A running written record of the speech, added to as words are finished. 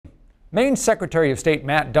Maine Secretary of State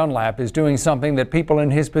Matt Dunlap is doing something that people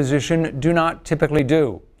in his position do not typically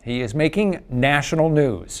do. He is making national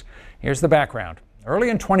news. Here's the background. Early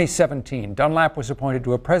in 2017, Dunlap was appointed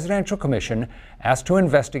to a presidential commission asked to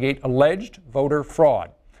investigate alleged voter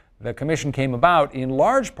fraud. The commission came about in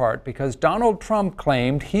large part because Donald Trump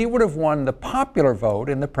claimed he would have won the popular vote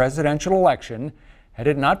in the presidential election had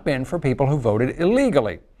it not been for people who voted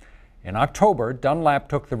illegally. In October, Dunlap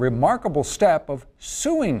took the remarkable step of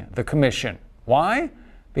suing the commission. Why?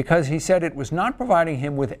 Because he said it was not providing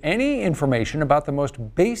him with any information about the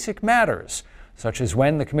most basic matters, such as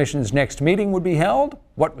when the commission's next meeting would be held,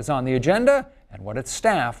 what was on the agenda, and what its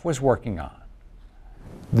staff was working on.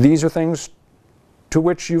 These are things to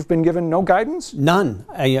which you've been given no guidance? None.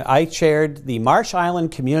 I chaired the Marsh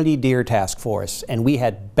Island Community Deer Task Force, and we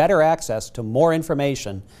had better access to more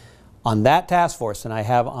information on that task force than I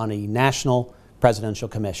have on a national presidential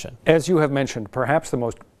commission. As you have mentioned, perhaps the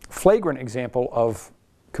most flagrant example of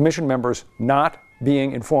commission members not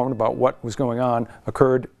being informed about what was going on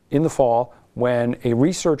occurred in the fall when a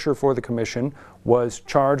researcher for the commission was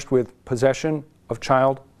charged with possession of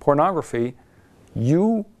child pornography.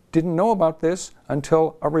 You didn't know about this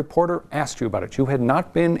until a reporter asked you about it. You had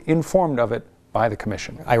not been informed of it by the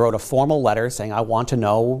commission. I wrote a formal letter saying I want to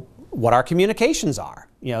know what our communications are.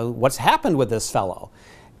 You know, what's happened with this fellow.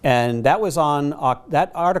 And that was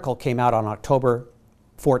that article came out on October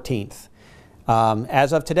 14th.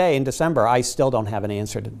 As of today, in December, I still don't have an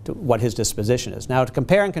answer to what his disposition is. Now, to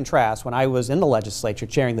compare and contrast, when I was in the legislature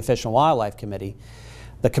chairing the Fish and Wildlife Committee,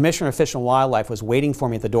 the Commissioner of Fish and Wildlife was waiting for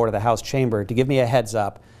me at the door to the House chamber to give me a heads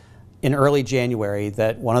up in early January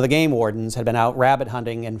that one of the game wardens had been out rabbit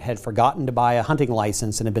hunting and had forgotten to buy a hunting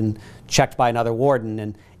license and had been checked by another warden,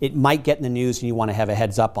 and it might get in the news and you want to have a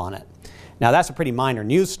heads up on it. Now, that's a pretty minor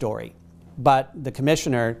news story, but the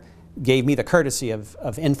commissioner gave me the courtesy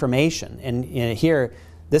of information. And here,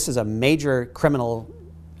 this is a major criminal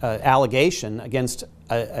allegation against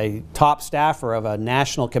a top staffer of a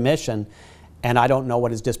national commission, and I don't know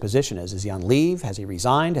what his disposition is. Is he on leave? Has he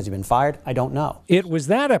resigned? Has he been fired? I don't know. It was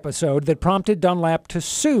that episode that prompted Dunlap to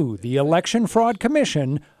sue the Election Fraud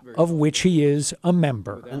Commission, of which he is a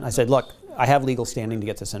member. And I said, look, I have legal standing to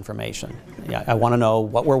get this information. Yeah, I want to know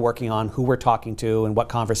what we're working on, who we're talking to, and what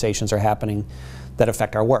conversations are happening that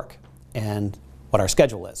affect our work and what our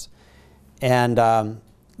schedule is. And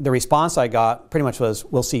the response I got pretty much was,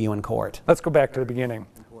 we'll see you in court. Let's go back to the beginning.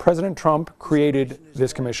 President Trump created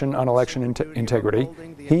this commission on election integrity.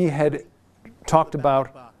 He had talked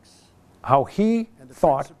about how he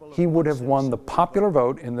thought he would have won the popular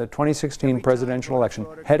vote in the 2016 presidential election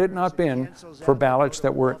had it not been for ballots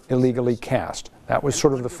that were illegally cast. That was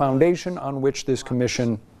sort of the foundation on which this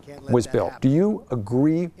commission was built. Do you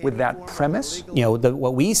agree with that premise? You know,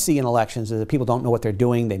 what we see in elections is that people don't know what they're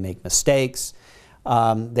doing, they make mistakes,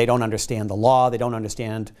 they don't understand the law, they don't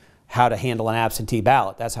understand how to handle an absentee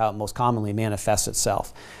ballot. That's how it most commonly manifests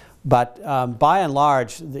itself. But by and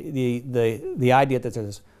large, the idea that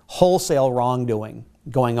there's wholesale wrongdoing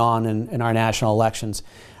going on in our national elections,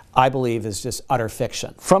 I believe, is just utter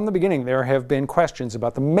fiction. From the beginning, there have been questions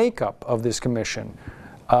about the makeup of this commission.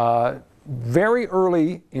 Very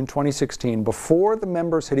early in 2016, before the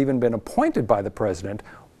members had even been appointed by the president,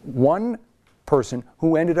 one person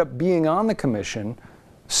who ended up being on the commission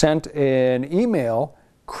sent an email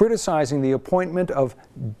criticizing the appointment of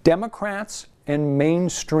Democrats and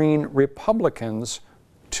mainstream Republicans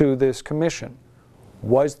to this commission.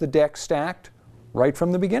 Was the deck stacked right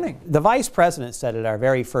from the beginning? The vice president said at our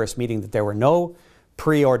very first meeting that there were no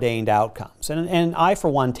preordained outcomes. And I, for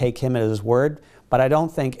one, take him at his word, but I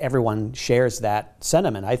don't think everyone shares that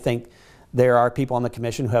sentiment. I think there are people on the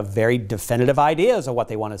commission who have very definitive ideas of what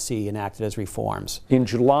they want to see enacted as reforms. In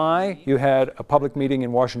July, you had a public meeting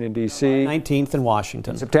in Washington, D.C. 19th in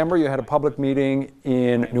Washington. In September, you had a public meeting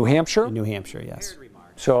in New Hampshire. In New Hampshire, yes.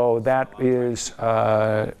 So that is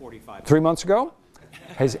 3 months ago.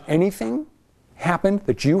 Has anything happened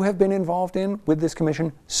that you have been involved in with this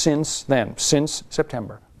commission since then, since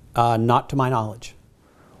September? Not to my knowledge.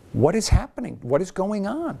 What is happening? What is going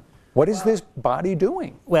on? What is this body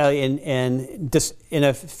doing? Well, in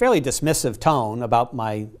a fairly dismissive tone about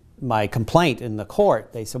my complaint in the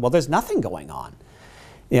court, they said, well, there's nothing going on.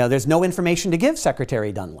 You know, there's no information to give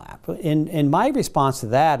Secretary Dunlap. And my response to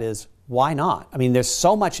that is, why not? I mean, there's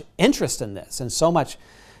so much interest in this and so much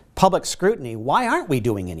public scrutiny. Why aren't we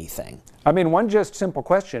doing anything? I mean, one just simple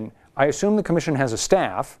question. I assume the commission has a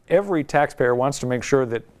staff. Every taxpayer wants to make sure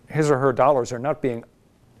that his or her dollars are not being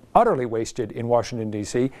utterly wasted in Washington,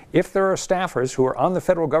 D.C. If there are staffers who are on the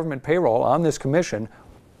federal government payroll on this commission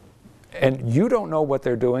and you don't know what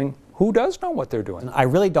they're doing, who does know what they're doing? I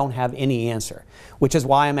really don't have any answer, which is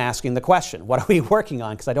why I'm asking the question. What are we working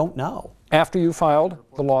on? Because I don't know. After you filed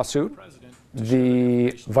the lawsuit, the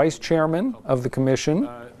vice chairman of the commission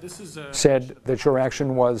said that your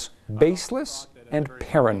action was baseless and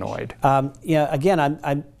paranoid. Again,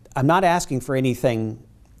 I'm not asking for anything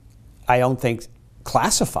I don't think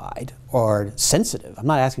classified or sensitive. I'm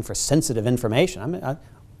not asking for sensitive information.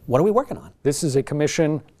 What are we working on? This is a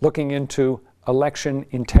commission looking into election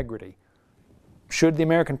integrity. Should the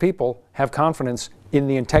American people have confidence in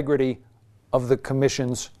the integrity of the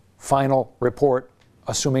commission's final report,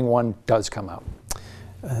 assuming one does come out?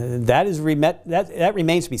 That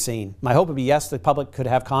remains to be seen. My hope would be yes, the public could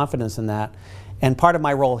have confidence in that. And part of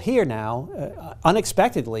my role here now,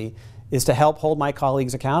 unexpectedly, is to help hold my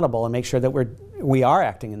colleagues accountable and make sure that we are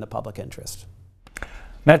acting in the public interest.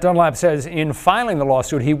 Matt Dunlap says in filing the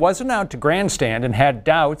lawsuit, he wasn't out to grandstand and had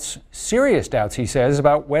doubts, serious doubts, he says,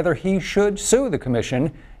 about whether he should sue the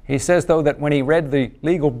commission. He says, though, that when he read the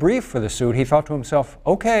legal brief for the suit, he thought to himself,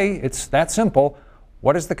 okay, it's that simple.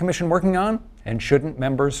 What is the commission working on? And shouldn't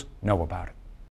members know about it?